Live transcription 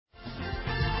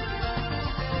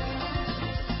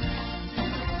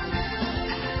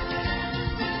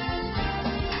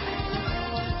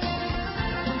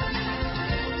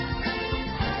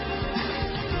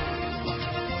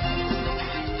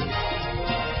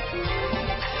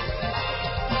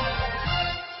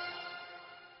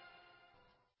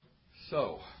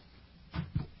So,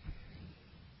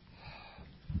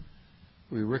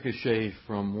 we ricochet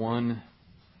from one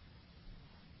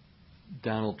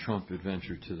Donald Trump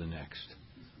adventure to the next.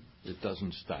 It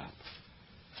doesn't stop.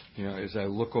 You know, as I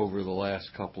look over the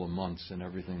last couple of months and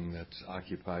everything that's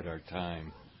occupied our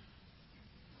time,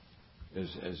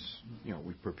 as you know,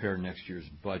 we prepare next year's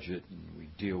budget and we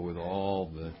deal with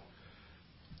all the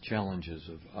challenges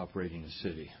of operating a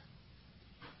city.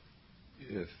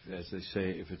 If, as they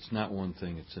say, if it's not one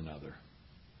thing, it's another.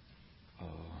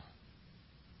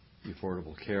 The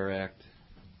Affordable Care Act,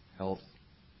 health,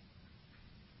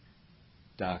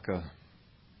 DACA,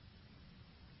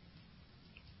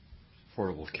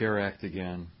 Affordable Care Act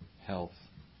again, health,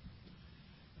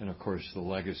 and of course the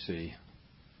legacy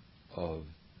of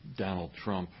Donald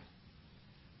Trump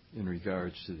in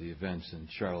regards to the events in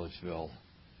Charlottesville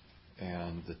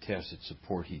and the tacit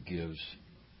support he gives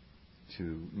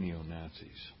to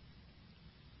neo-Nazis.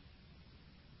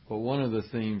 But one of the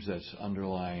themes that's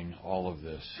underlying all of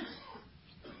this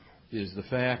is the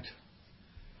fact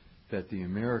that the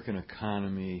American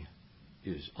economy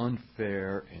is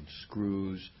unfair and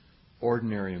screws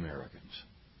ordinary Americans.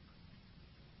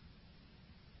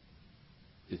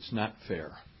 It's not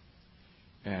fair.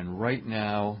 And right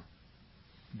now,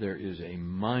 there is a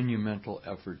monumental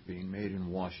effort being made in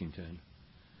Washington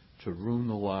to ruin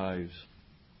the lives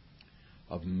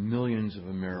of millions of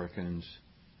Americans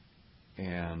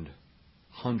and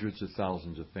hundreds of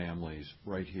thousands of families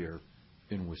right here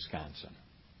in Wisconsin.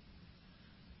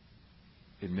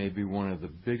 It may be one of the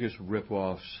biggest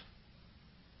rip-offs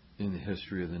in the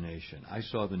history of the nation. I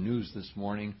saw the news this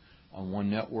morning on one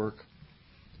network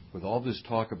with all this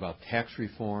talk about tax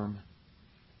reform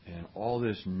and all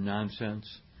this nonsense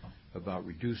about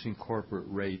reducing corporate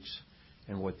rates,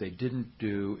 and what they didn't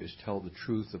do is tell the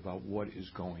truth about what is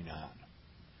going on.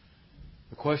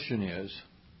 The question is,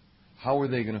 how are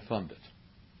they going to fund it?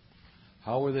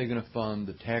 How are they going to fund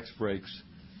the tax breaks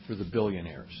for the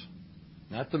billionaires?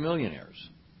 Not the millionaires,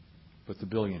 but the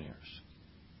billionaires.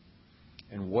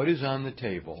 And what is on the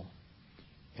table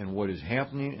and what is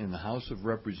happening in the House of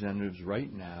Representatives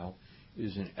right now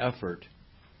is an effort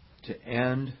to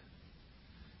end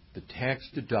the tax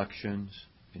deductions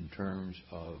in terms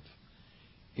of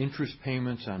interest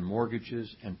payments on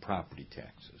mortgages and property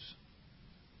taxes.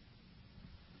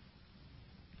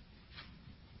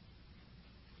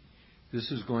 This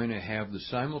is going to have the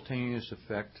simultaneous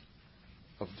effect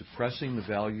of depressing the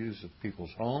values of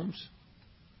people's homes,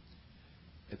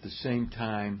 at the same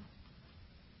time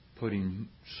putting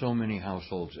so many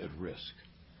households at risk.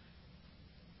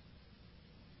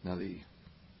 Now, the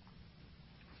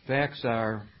facts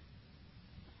are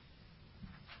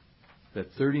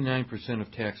that 39%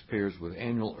 of taxpayers with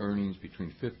annual earnings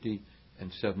between $50,000 and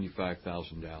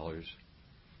 $75,000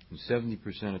 and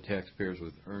 70% of taxpayers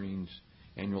with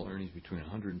annual earnings between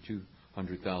 $100,000 and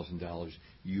 $200,000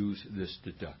 use this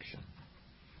deduction.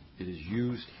 It is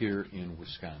used here in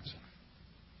Wisconsin.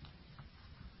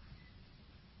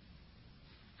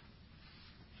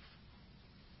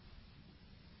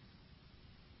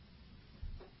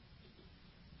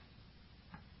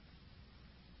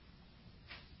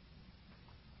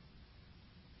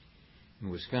 In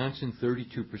Wisconsin,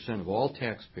 32% of all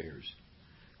taxpayers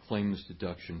claim this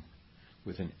deduction,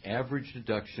 with an average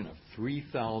deduction of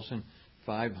 $3,551.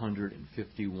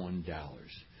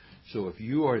 So if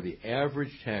you are the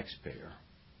average taxpayer,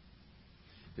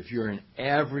 if you're an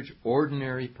average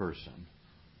ordinary person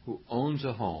who owns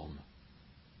a home,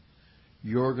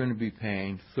 you're going to be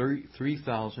paying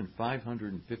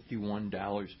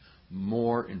 $3,551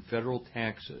 more in federal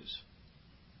taxes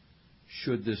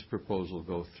should this proposal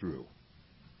go through.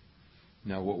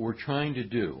 Now, what we're trying to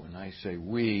do, and I say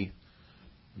we,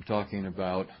 I'm talking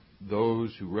about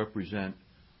those who represent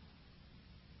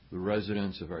the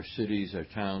residents of our cities, our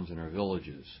towns, and our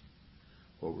villages.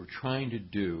 What we're trying to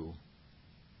do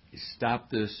is stop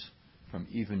this from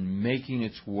even making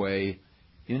its way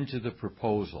into the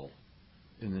proposal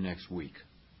in the next week.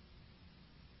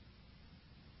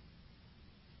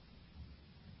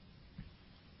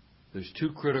 There's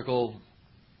two critical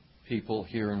people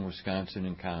here in Wisconsin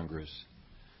in Congress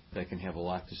that can have a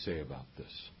lot to say about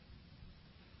this.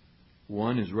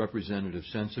 One is Representative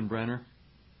Sensenbrenner,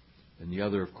 and the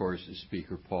other, of course, is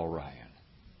Speaker Paul Ryan.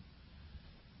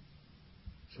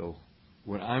 So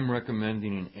what I'm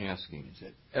recommending and asking is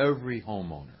that every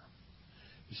homeowner,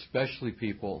 especially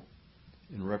people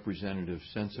in Representative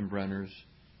Sensenbrenner's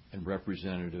and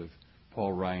Representative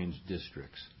Paul Ryan's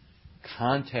districts,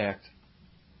 contact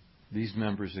these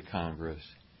members of Congress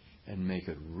and make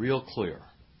it real clear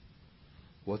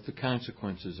what the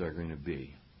consequences are going to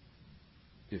be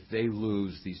if they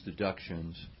lose these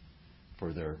deductions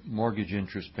for their mortgage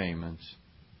interest payments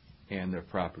and their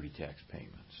property tax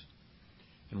payments.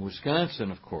 And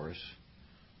Wisconsin, of course,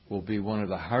 will be one of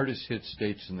the hardest hit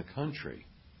states in the country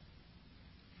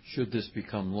should this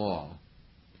become law,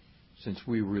 since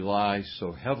we rely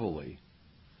so heavily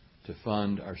to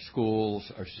fund our schools,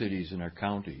 our cities, and our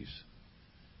counties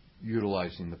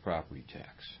utilizing the property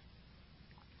tax.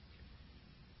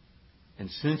 And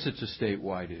since it's a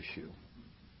statewide issue,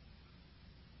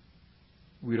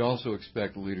 we'd also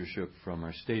expect leadership from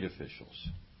our state officials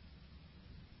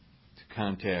to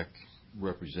contact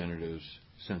Representatives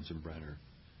Sensenbrenner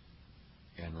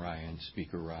and Ryan,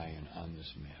 Speaker Ryan, on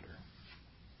this matter.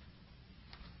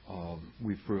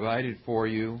 We've provided for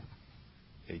you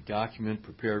a document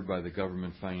prepared by the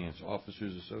Government Finance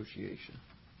Officers Association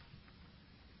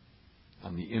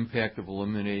on the impact of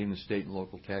eliminating the state and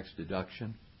local tax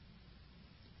deduction.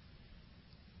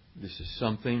 This is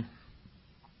something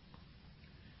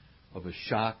of a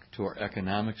shock to our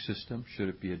economic system should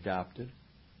it be adopted.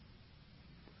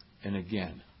 And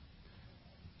again,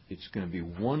 it's going to be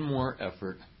one more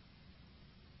effort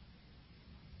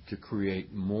to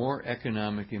create more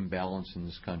economic imbalance in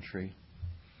this country.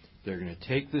 They're going to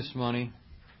take this money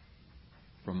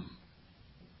from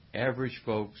average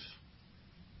folks,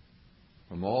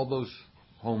 from all those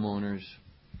homeowners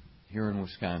here in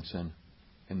Wisconsin,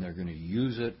 and they're going to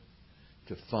use it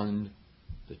to fund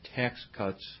the tax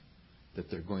cuts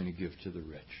that they're going to give to the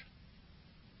rich,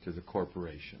 to the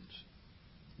corporations,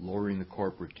 lowering the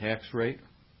corporate tax rate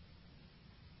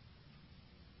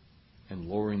and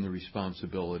lowering the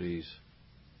responsibilities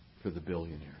for the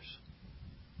billionaires.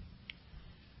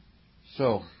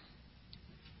 So,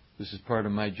 this is part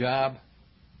of my job.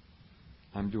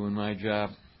 I'm doing my job,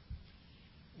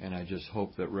 and I just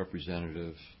hope that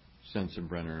Representatives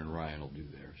Sensenbrenner and Ryan will do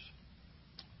theirs.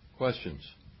 Questions?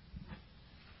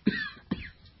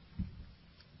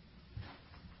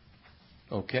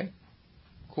 Okay.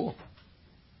 Cool.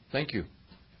 Thank you.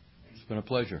 It's been a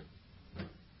pleasure.